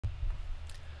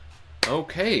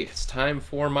Okay, it's time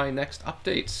for my next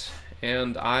update,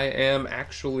 and I am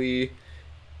actually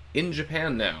in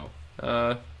Japan now.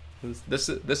 This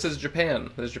is Japan.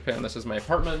 This is Japan. This is my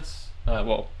apartment.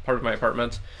 Well, part of my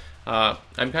apartment.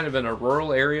 I'm kind of in a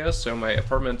rural area, so my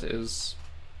apartment is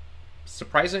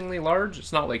surprisingly large.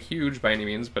 It's not like huge by any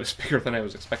means, but it's bigger than I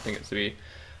was expecting it to be.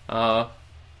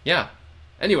 Yeah.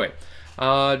 Anyway,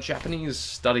 Japanese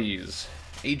studies,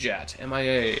 AJATT,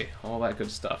 MIA, all that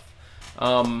good stuff.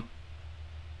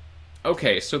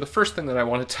 Okay, so the first thing that I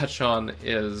want to touch on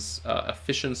is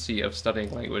efficiency of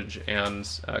studying language and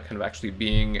kind of actually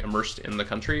being immersed in the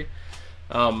country.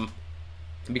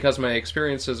 Because my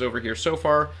experiences over here so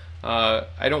far,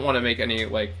 I don't want to make any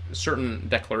like certain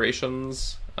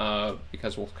declarations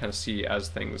because we'll kind of see as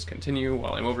things continue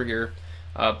while I'm over here.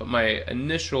 But my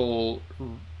initial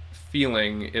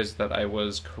feeling is that I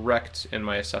was correct in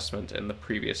my assessment in the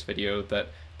previous video that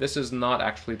this is not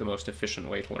actually the most efficient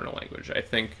way to learn a language. I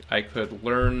think I could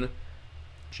learn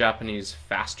Japanese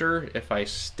faster if I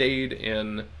stayed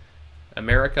in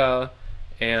America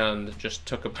and just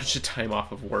took a bunch of time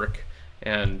off of work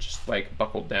and just like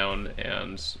buckled down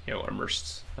and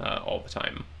immersed all the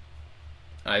time.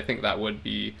 I think that would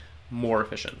be more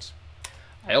efficient.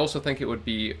 I also think it would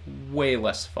be way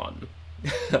less fun.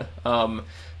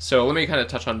 So let me kind of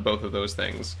touch on both of those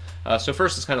things. So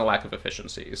first is kind of lack of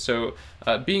efficiency. So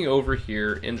being over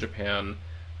here in Japan,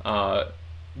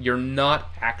 you're not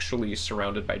actually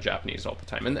surrounded by Japanese all the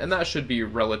time. And that should be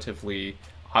relatively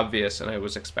obvious, and I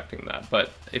was expecting that.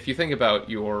 But if you think about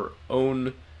your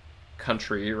own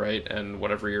country, right, and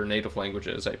whatever your native language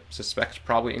is, I suspect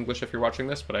probably English if you're watching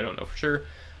this, but I don't know for sure.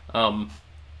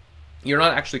 You're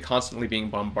not actually constantly being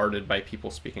bombarded by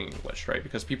people speaking English, right?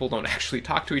 Because people don't actually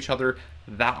talk to each other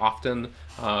that often.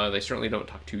 They certainly don't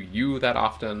talk to you that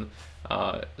often.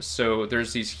 So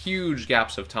there's these huge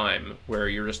gaps of time where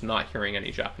you're just not hearing any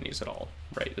Japanese at all,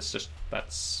 right? It's just,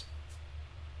 that's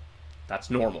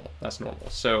normal. That's normal.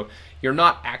 So you're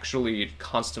not actually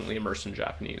constantly immersed in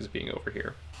Japanese being over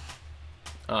here.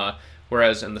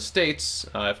 Whereas in the States,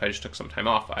 if I just took some time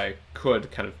off, I could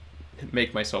kind of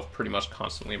make myself pretty much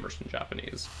constantly immersed in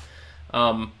Japanese.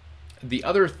 The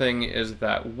other thing is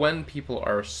that when people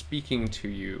are speaking to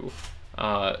you,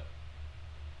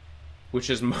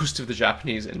 which is most of the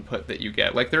Japanese input that you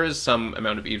get, like there is some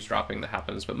amount of eavesdropping that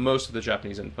happens, but most of the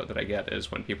Japanese input that I get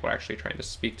is when people are actually trying to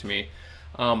speak to me.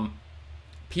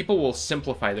 People will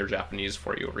simplify their Japanese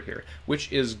for you over here,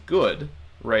 which is good,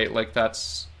 right? Like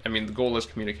that's, I mean, the goal is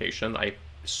communication. I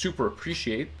super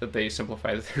appreciate that they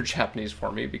simplify their Japanese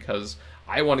for me because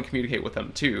I want to communicate with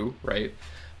them too, right?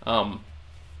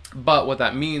 But what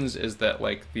that means is that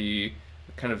like the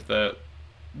kind of the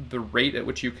rate at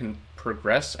which you can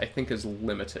progress, I think, is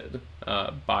limited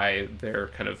by their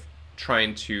kind of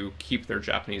trying to keep their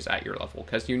Japanese at your level,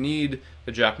 because you need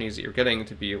the Japanese that you're getting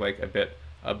to be like a bit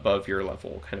above your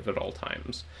level kind of at all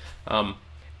times.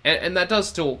 And that does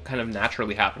still kind of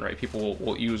naturally happen, right? People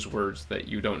will use words that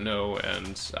you don't know,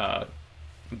 and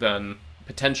then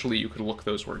potentially you could look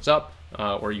those words up,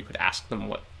 or you could ask them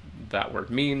what that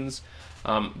word means.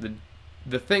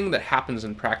 The thing that happens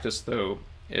in practice, though,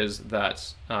 is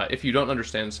that if you don't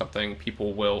understand something,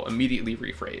 people will immediately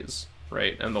rephrase,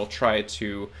 right? And they'll try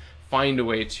to find a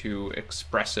way to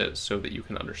express it so that you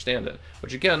can understand it,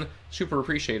 which again, super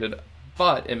appreciated.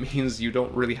 But it means you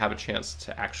don't really have a chance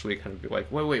to actually kind of be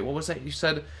like, wait, what was that you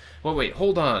said? Wait,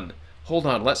 hold on,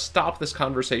 let's stop this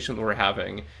conversation that we're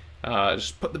having.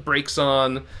 Just put the brakes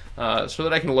on so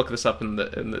that I can look this up in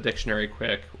the dictionary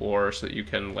quick, or so that you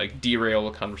can like derail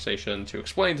a conversation to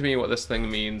explain to me what this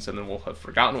thing means, and then we'll have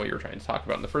forgotten what you were trying to talk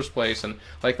about in the first place. And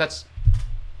like that's,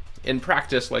 in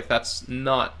practice, like that's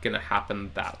not gonna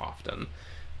happen that often.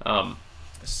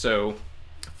 So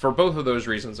for both of those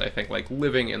reasons, I think like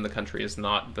living in the country is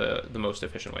not the most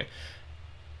efficient way.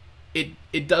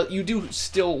 It does, you do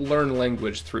still learn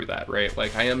language through that, right?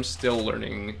 Like I am still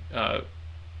learning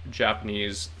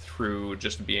Japanese through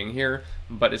just being here,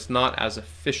 but it's not as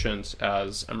efficient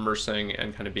as immersing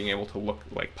and kind of being able to look,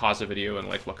 like pause a video and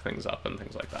like look things up and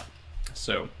things like that.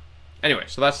 So anyway,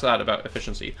 so that's that about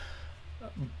efficiency.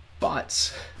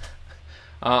 But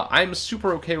I'm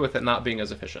super okay with it not being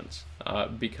as efficient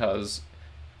because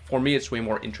for me, it's way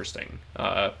more interesting.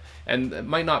 And it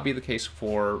might not be the case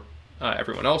for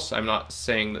everyone else. I'm not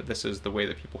saying that this is the way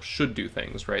that people should do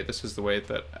things, right? This is the way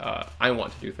that I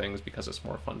want to do things because it's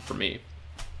more fun for me.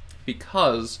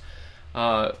 Because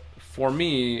for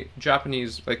me,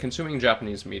 Japanese, like consuming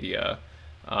Japanese media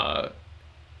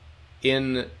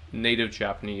in native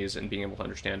Japanese and being able to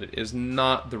understand it is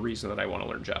not the reason that I want to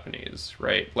learn Japanese,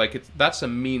 right? Like, that's a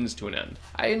means to an end.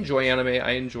 I enjoy anime,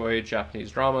 I enjoy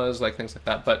Japanese dramas, like things like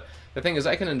that, but the thing is,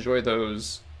 I can enjoy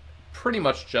those pretty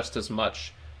much just as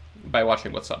much by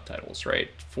watching with subtitles, right?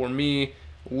 For me,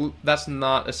 that's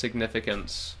not a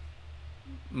significant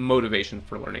motivation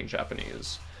for learning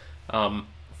Japanese.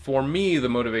 For me, the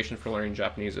motivation for learning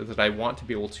Japanese is that I want to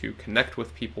be able to connect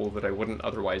with people that I wouldn't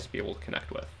otherwise be able to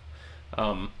connect with.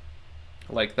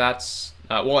 Like that's,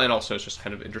 well, and also it's just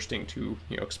kind of interesting to,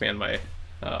 expand my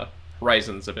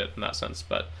horizons a bit in that sense.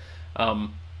 But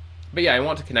yeah, I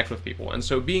want to connect with people. And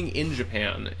so being in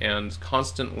Japan and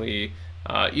constantly,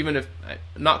 even if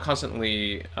not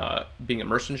constantly being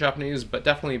immersed in Japanese, but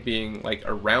definitely being like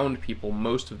around people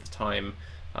most of the time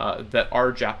that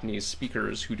are Japanese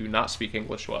speakers who do not speak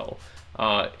English well,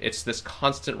 it's this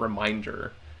constant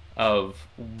reminder of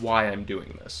why I'm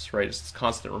doing this, right? It's this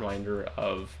constant reminder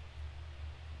of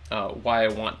why I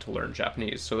want to learn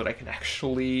Japanese, so that I can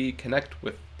actually connect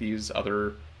with these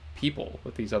other people,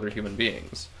 with these other human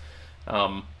beings.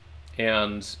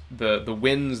 And the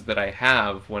wins that I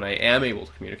have when I am able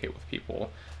to communicate with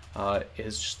people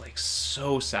is just like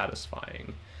so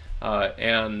satisfying.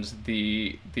 And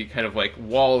the kind of like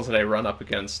walls that I run up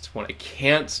against when I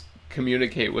can't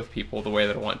communicate with people the way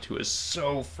that I want to is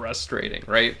so frustrating,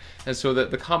 right? And so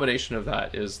the combination of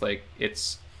that is like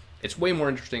it's way more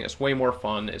interesting, it's way more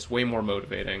fun, it's way more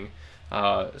motivating.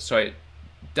 So I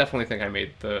definitely think I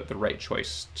made the right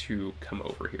choice to come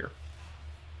over here.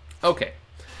 Okay.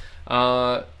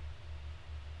 Yeah,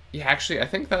 actually, I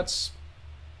think that's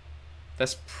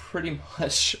pretty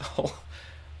much all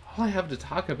I have to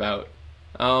talk about.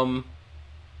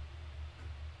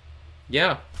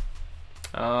 Yeah.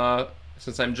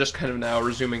 Since I'm just kind of now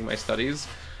resuming my studies,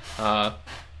 yeah,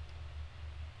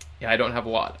 I don't have a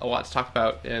lot to talk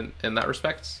about in that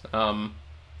respect. So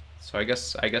I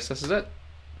guess this is it.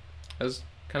 It was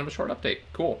kind of a short update.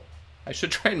 Cool. I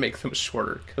should try and make them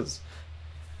shorter because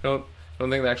I don't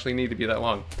think they actually need to be that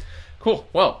long. Cool.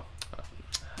 Well,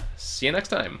 see you next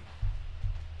time.